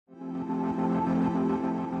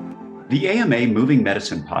The AMA Moving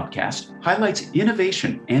Medicine podcast highlights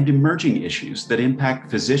innovation and emerging issues that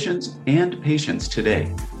impact physicians and patients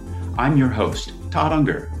today. I'm your host, Todd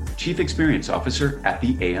Unger, Chief Experience Officer at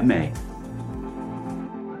the AMA.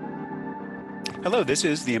 Hello, this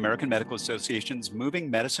is the American Medical Association's Moving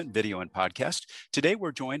Medicine video and podcast. Today,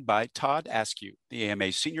 we're joined by Todd Askew, the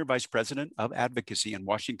AMA's Senior Vice President of Advocacy in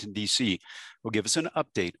Washington, D.C., who will give us an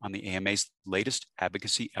update on the AMA's latest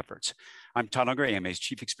advocacy efforts. I'm Todd Unger, AMA's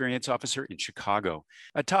Chief Experience Officer in Chicago.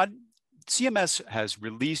 Todd, CMS has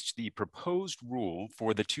released the proposed rule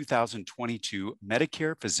for the 2022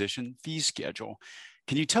 Medicare Physician Fee Schedule.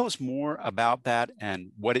 Can you tell us more about that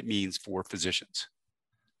and what it means for physicians?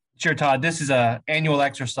 Sure, Todd. This is an annual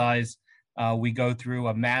exercise. We go through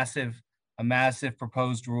a massive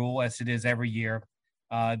proposed rule, as it is every year,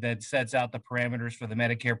 that sets out the parameters for the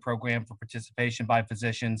Medicare program for participation by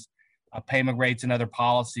physicians, payment rates, and other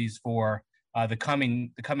policies for the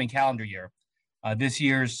coming calendar year. This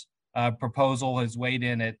year's proposal has weighed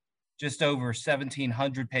in at just over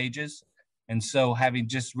 1,700 pages, and so having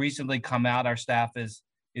just recently come out, our staff is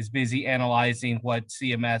busy analyzing what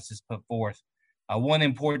CMS has put forth. One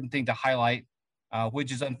important thing to highlight,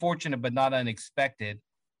 which is unfortunate but not unexpected,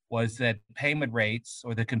 was that payment rates,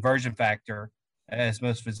 or the conversion factor, as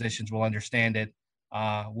most physicians will understand it,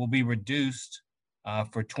 will be reduced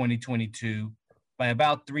for 2022 by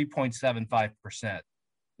about 3.75%.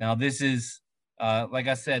 Now, this is, like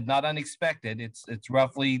I said, not unexpected. It's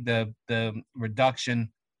roughly the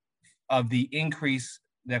reduction of the increase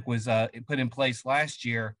that was put in place last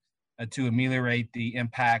year to ameliorate the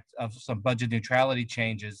impact of some budget neutrality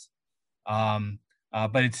changes,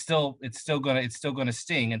 but it's still gonna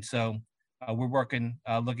sting, and so we're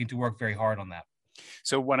looking to work very hard on that.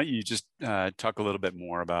 So why don't you just talk a little bit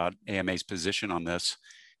more about AMA's position on this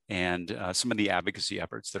and some of the advocacy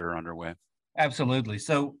efforts that are underway? Absolutely.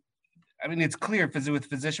 So, I mean, it's clear with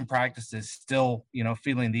physician practices still,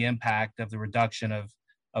 feeling the impact of the reduction of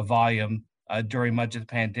volume during much of the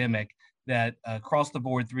pandemic, that across the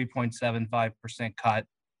board 3.75% cut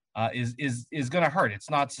is going to hurt.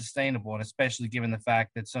 It's not sustainable, and especially given the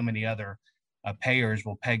fact that so many other payers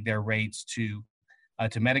will peg their rates to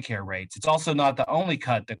Medicare rates. It's also not the only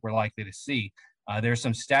cut that we're likely to see. There's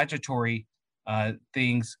some statutory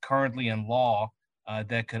things currently in law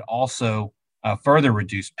that could also further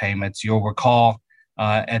reduce payments. You'll recall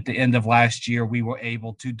at the end of last year, we were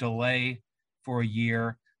able to delay for a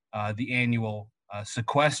year the annual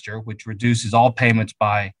sequester, which reduces all payments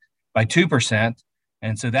by 2%.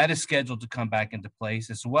 And so that is scheduled to come back into place,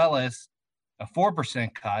 as well as a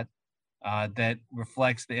 4% cut that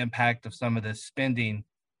reflects the impact of some of the spending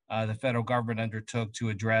the federal government undertook to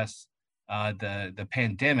address the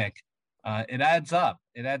pandemic. It adds up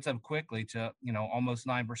quickly to, almost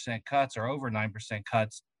 9% cuts, or over 9%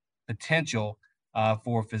 cuts potential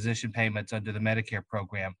for physician payments under the Medicare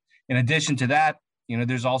program. In addition to that,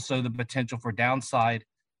 there's also the potential for downside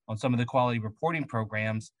on some of the quality reporting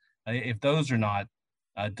programs if those are not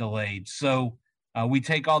delayed. So we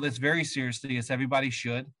take all this very seriously, as everybody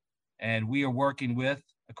should, and we are working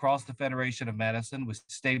across the Federation of Medicine, with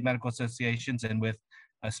state medical associations, and with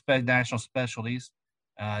national specialties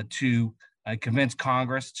to convince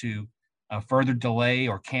Congress to further delay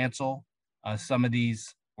or cancel some of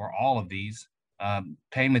these, or all of these,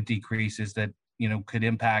 payment decreases that could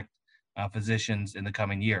impact physicians in the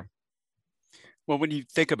coming year. Well, when you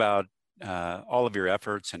think about all of your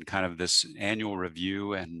efforts and kind of this annual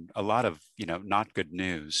review and a lot of, not good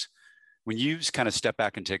news, when you kind of step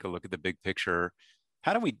back and take a look at the big picture,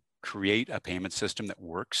 how do we create a payment system that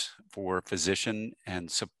works for physicians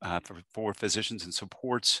and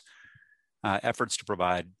supports efforts to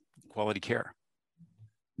provide quality care?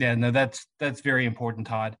 Yeah, no, that's very important,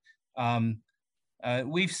 Todd.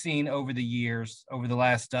 We've seen over the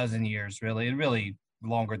last dozen years, really, and really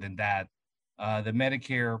longer than that, the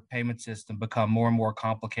Medicare payment system become more and more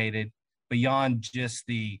complicated beyond just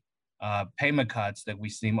the payment cuts that we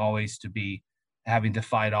seem always to be having to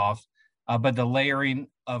fight off, but the layering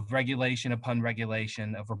of regulation upon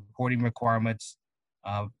regulation, of reporting requirements,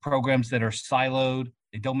 programs that are siloed.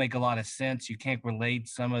 They don't make a lot of sense. You can't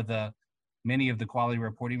relate many of the quality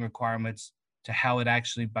reporting requirements to how it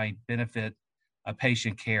actually might benefit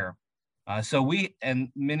patient care. So we and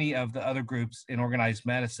many of the other groups in organized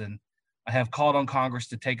medicine have called on Congress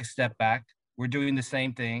to take a step back. We're doing the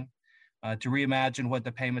same thing, to reimagine what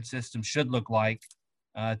the payment system should look like,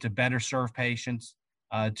 to better serve patients,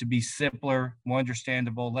 to be simpler, more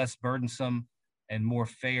understandable, less burdensome, and more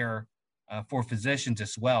fair for physicians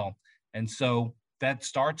as well. And so that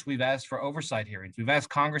starts, we've asked for oversight hearings. We've asked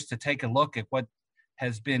Congress to take a look at what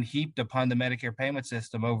has been heaped upon the Medicare payment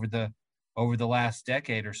system over the over the last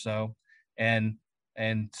decade or so, and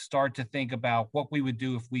start to think about what we would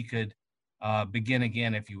do if we could begin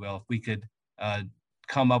again, if you will, if we could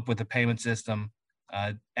come up with a payment system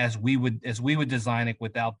as we would design it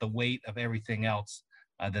without the weight of everything else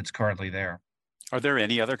that's currently there. Are there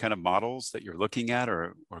any other kind of models that you're looking at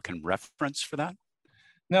or can reference for that?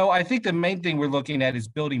 No, I think the main thing we're looking at is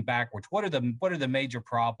building backwards. What are the major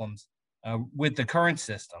problems with the current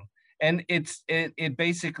system? And it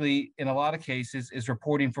basically, in a lot of cases, is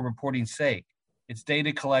reporting for reporting's sake. It's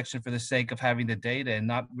data collection for the sake of having the data and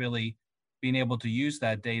not really being able to use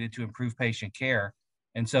that data to improve patient care.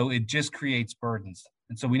 And so it just creates burdens.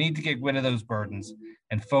 And so we need to get rid of those burdens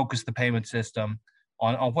and focus the payment system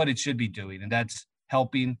on what it should be doing. And that's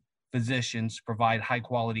helping physicians provide high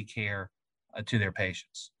quality care to their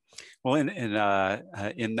patients. Well, in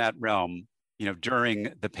that realm,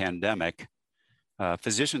 during the pandemic,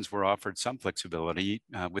 physicians were offered some flexibility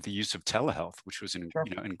with the use of telehealth, which was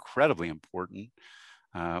incredibly important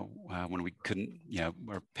when we couldn't,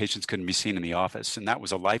 where patients couldn't be seen in the office, and that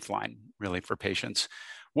was a lifeline really for patients.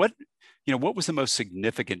 What was the most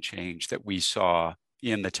significant change that we saw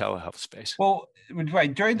in the telehealth space? Well,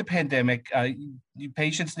 right during the pandemic,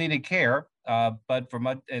 patients needed care, but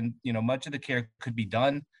much of the care could be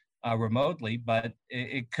done remotely, but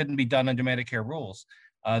it couldn't be done under Medicare rules.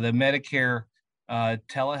 The Medicare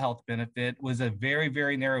telehealth benefit was a very,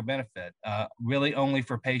 very narrow benefit, really only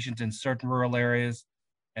for patients in certain rural areas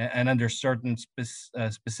and under certain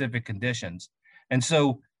specific conditions. And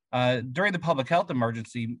so during the public health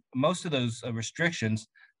emergency, most of those restrictions,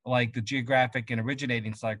 like the geographic and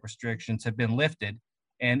originating site restrictions, have been lifted,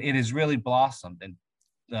 and it has really blossomed. And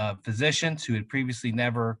physicians who had previously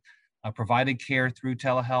never provided care through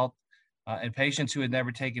telehealth and patients who had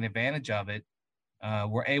never taken advantage of it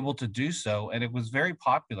were able to do so, and it was very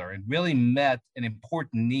popular and really met an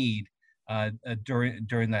important need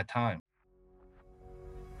during that time.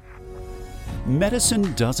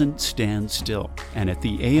 Medicine doesn't stand still, and at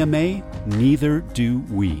the AMA, neither do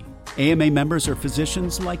we. AMA members are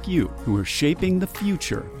physicians like you who are shaping the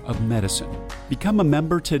future of medicine. Become a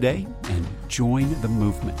member today and join the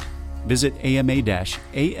movement. Visit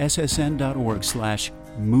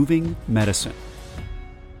ama-assn.org/movingmedicine.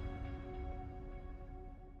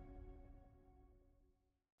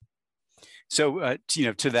 So,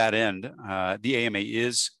 to that end, the AMA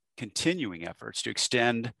is continuing efforts to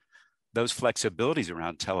extend those flexibilities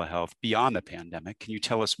around telehealth beyond the pandemic. Can you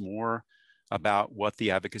tell us more about what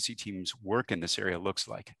the advocacy team's work in this area looks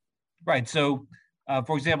like? Right. So,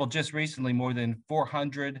 for example, just recently, more than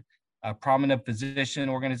 400 prominent physician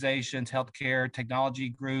organizations, healthcare, technology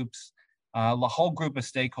groups, a whole group of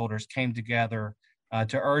stakeholders came together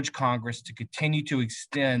to urge Congress to continue to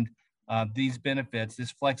extend these benefits,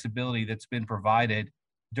 this flexibility that's been provided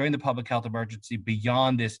during the public health emergency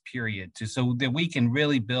beyond this period, so that we can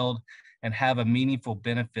really build and have a meaningful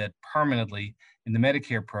benefit permanently in the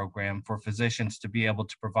Medicare program for physicians to be able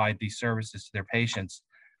to provide these services to their patients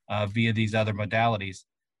via these other modalities.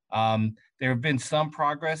 There have been some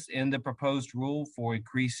progress in the proposed rule for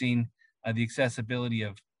increasing the accessibility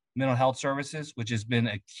of mental health services, which has been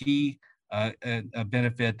a key a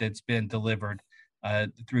benefit that's been delivered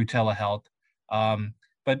through telehealth.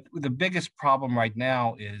 But the biggest problem right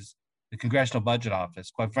now is the Congressional Budget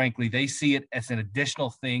Office. Quite frankly, they see it as an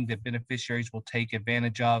additional thing that beneficiaries will take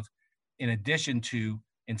advantage of in addition to,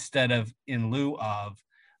 instead of, in lieu of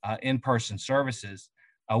in-person services.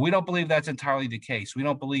 We don't believe that's entirely the case. We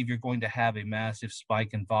don't believe you're going to have a massive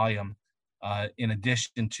spike in volume in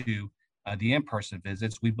addition to the in-person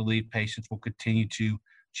visits. We believe patients will continue to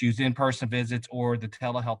choose in-person visits or the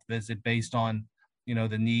telehealth visit based on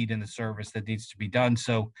the need and the service that needs to be done.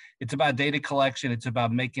 So it's about data collection. It's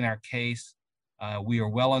about making our case. We are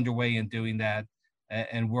well underway in doing that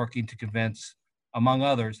and working to convince, among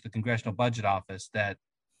others, the Congressional Budget Office that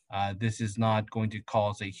this is not going to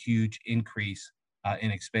cause a huge increase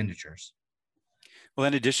in expenditures. Well,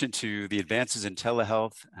 in addition to the advances in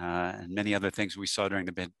telehealth and many other things we saw during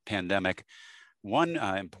the pandemic, one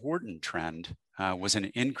important trend was an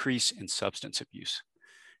increase in substance abuse.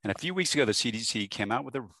 And a few weeks ago, the CDC came out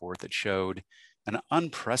with a report that showed an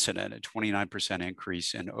unprecedented 29%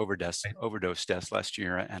 increase in overdose deaths last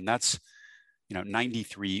year. And that's,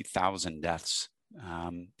 93,000 deaths.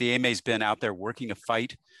 The AMA has been out there working to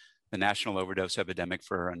fight the national overdose epidemic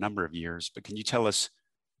for a number of years. But can you tell us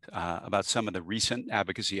about some of the recent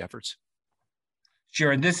advocacy efforts?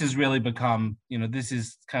 Sure. And this has really become, this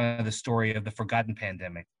is kind of the story of the forgotten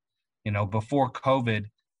pandemic. Before COVID,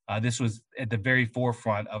 this was at the very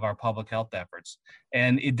forefront of our public health efforts.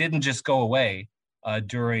 And it didn't just go away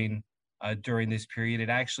during during this period. It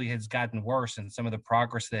actually has gotten worse, and some of the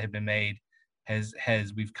progress that had been made has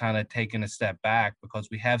we've kind of taken a step back because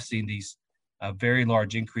we have seen these very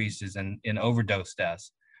large increases in overdose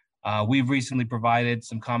deaths. We've recently provided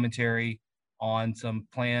some commentary on some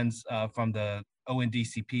plans from the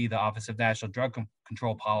ONDCP, the Office of National Drug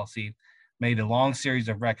Control Policy, made a long series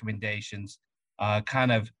of recommendations. I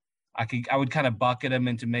would kind of bucket them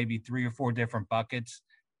into maybe 3 or 4 different buckets.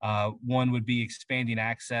 One would be expanding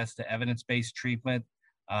access to evidence-based treatment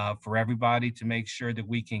for everybody to make sure that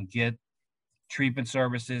we can get treatment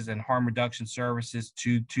services and harm reduction services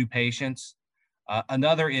to patients.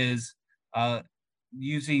 Another is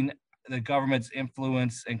using the government's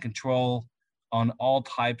influence and control on all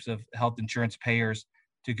types of health insurance payers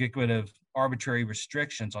to get rid of arbitrary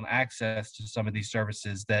restrictions on access to some of these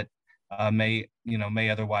services that may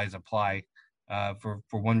otherwise apply for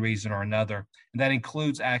one reason or another. And that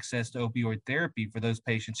includes access to opioid therapy for those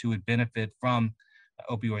patients who would benefit from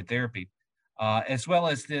opioid therapy, as well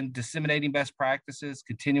as then disseminating best practices,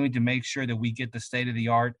 continuing to make sure that we get the state of the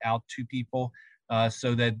art out to people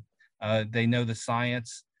so that they know the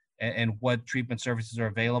science and what treatment services are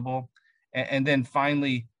available. And then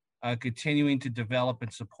finally, continuing to develop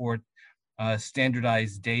and support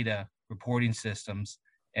standardized data reporting systems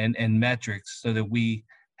and metrics so that we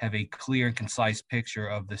have a clear and concise picture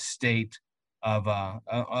of the state of the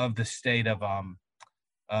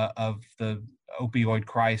opioid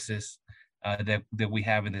crisis that we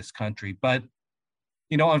have in this country. But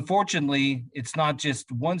unfortunately, it's not just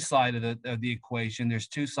one side of the equation. There's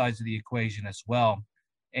 2 sides of the equation as well.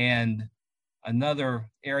 And another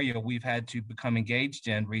area we've had to become engaged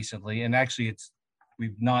in recently, and actually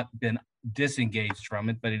we've not been disengaged from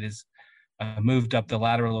it, but it has moved up the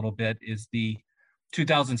ladder a little bit, is the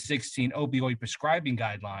 2016 opioid prescribing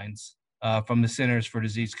guidelines from the Centers for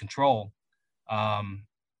Disease Control. The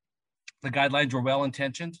guidelines were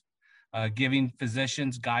well-intentioned, giving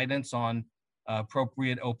physicians guidance on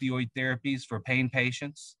appropriate opioid therapies for pain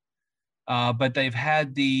patients, but they've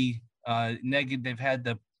had the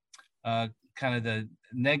kind of the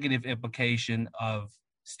negative implication of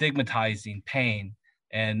stigmatizing pain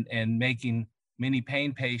and making many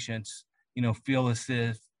pain patients, feel as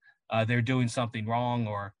if they're doing something wrong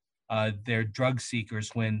or they're drug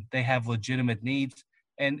seekers when they have legitimate needs,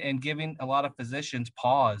 and giving a lot of physicians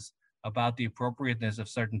pause about the appropriateness of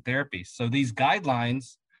certain therapies. So these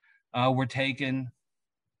guidelines were taken,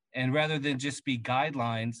 and rather than just be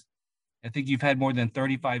guidelines, I think you've had more than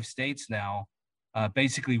 35 states now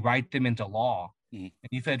basically write them into law. Mm-hmm. And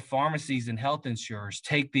you've had pharmacies and health insurers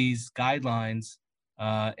take these guidelines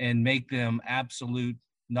and make them absolute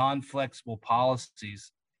non-flexible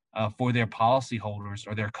policies for their policyholders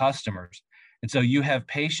or their customers. And so you have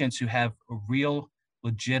patients who have a real,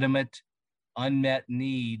 legitimate, unmet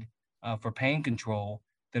need for pain control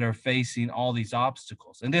that are facing all these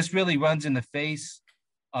obstacles. And this really runs in the face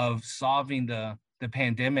of solving the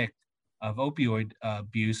pandemic of opioid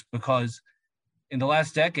abuse, because in the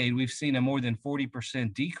last decade, we've seen a more than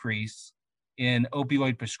 40% decrease in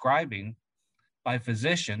opioid prescribing by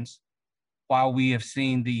physicians, while we have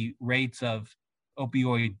seen the rates of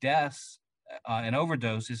opioid deaths and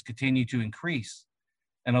overdoses continue to increase.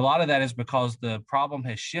 And a lot of that is because the problem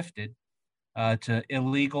has shifted to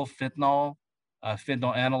illegal fentanyl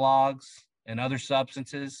analogs, and other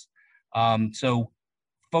substances. So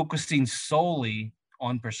focusing solely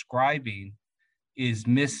on prescribing is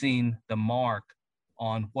missing the mark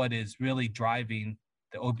on what is really driving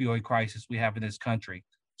the opioid crisis we have in this country.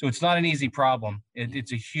 So it's not an easy problem.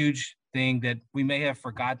 It's a huge thing that we may have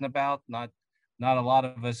forgotten about, not a lot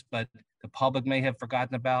of us, but the public may have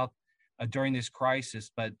forgotten about during this crisis,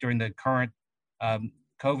 but during the current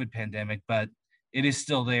COVID pandemic, but it is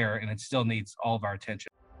still there and it still needs all of our attention.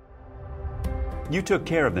 You took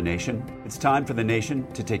care of the nation. It's time for the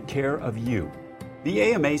nation to take care of you. The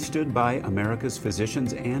AMA stood by America's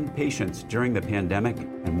physicians and patients during the pandemic,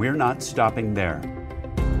 and we're not stopping there.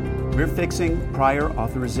 We're fixing prior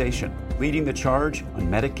authorization, leading the charge on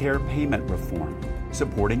Medicare payment reform,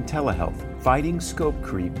 supporting telehealth, fighting scope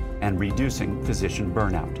creep, and reducing physician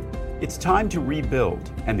burnout. It's time to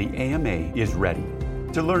rebuild, and the AMA is ready.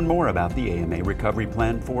 To learn more about the AMA Recovery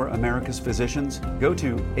Plan for America's Physicians, go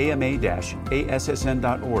to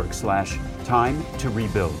ama-assn.org/time to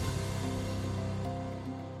rebuild.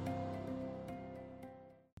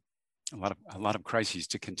 A lot of crises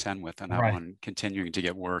to contend with, and that one continuing to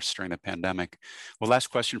get worse during the pandemic. Well,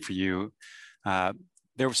 last question for you.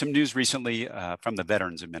 There was some news recently from the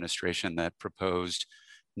Veterans Administration that proposed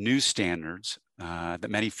new standards that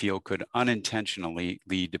many feel could unintentionally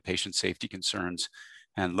lead to patient safety concerns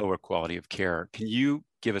and lower quality of care. Can you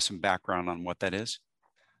give us some background on what that is?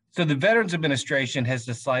 So the Veterans Administration has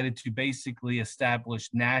decided to basically establish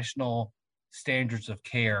national standards of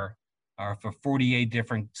care for 48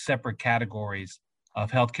 different separate categories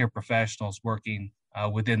of healthcare professionals working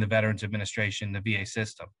within the Veterans Administration, the VA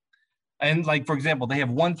system. And like, for example, they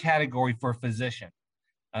have one category for physician,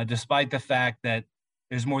 despite the fact that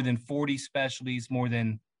there's more than 40 specialties, more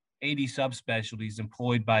than 80 subspecialties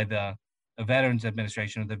employed by the Veterans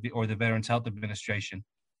Administration or the Veterans Health Administration.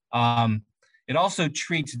 It also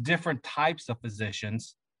treats different types of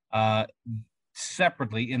physicians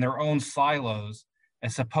separately in their own silos,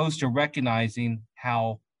 as opposed to recognizing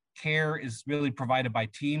how care is really provided by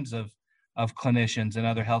teams of clinicians and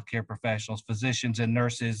other healthcare professionals, physicians and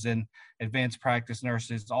nurses and advanced practice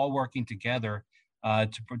nurses, all working together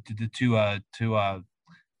to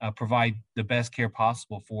provide the best care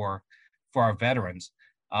possible for our veterans.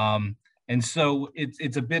 And so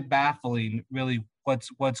it's a bit baffling, really,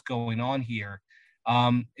 what's going on here.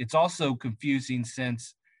 It's also confusing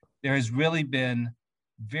since there has really been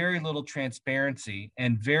very little transparency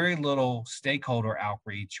and very little stakeholder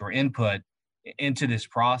outreach or input into this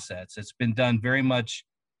process. It's been done very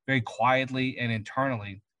quietly and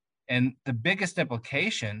internally. And the biggest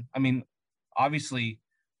implication, I mean, obviously,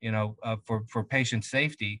 for patient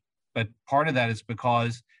safety, but part of that is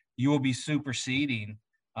because you will be superseding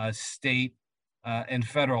state and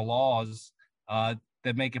federal laws that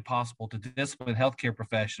make it possible to discipline healthcare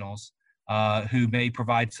professionals who may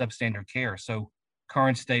provide substandard care. So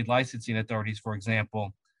current state licensing authorities, for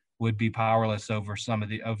example, would be powerless over some of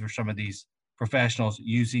these professionals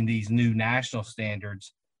using these new national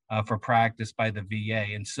standards for practice by the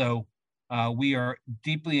VA. And so we are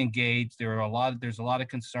deeply engaged. There's a lot of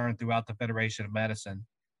concern throughout the Federation of Medicine.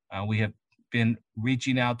 We have been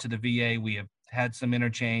reaching out to the VA. We have had some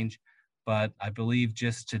interchange, but I believe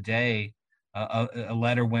just today, a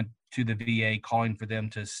letter went to the VA calling for them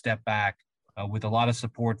to step back with a lot of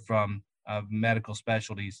support from medical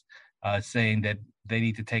specialties, saying that they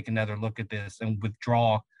need to take another look at this and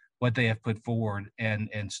withdraw what they have put forward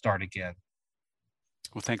and start again.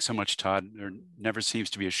 Well, thanks so much, Todd. There never seems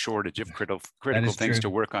to be a shortage of critical things to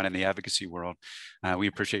work on in the advocacy world. We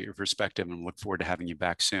appreciate your perspective and look forward to having you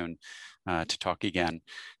back soon to talk again.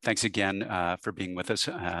 Thanks again for being with us.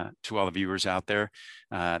 To all the viewers out there,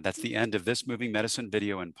 that's the end of this Moving Medicine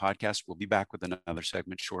video and podcast. We'll be back with another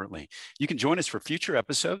segment shortly. You can join us for future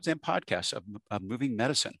episodes and podcasts of Moving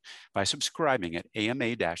Medicine by subscribing at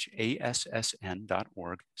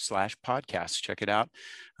ama-assn.org/podcasts. Check it out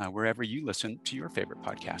wherever you listen to your favorite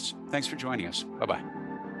podcasts. Thanks for joining us. Bye-bye.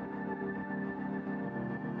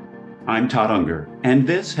 I'm Todd Unger, and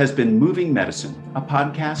this has been Moving Medicine, a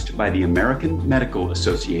podcast by the American Medical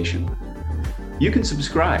Association. You can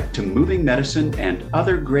subscribe to Moving Medicine and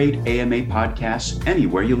other great AMA podcasts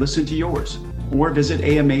anywhere you listen to yours, or visit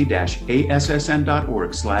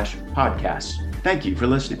ama-assn.org/podcasts. Thank you for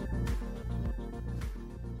listening.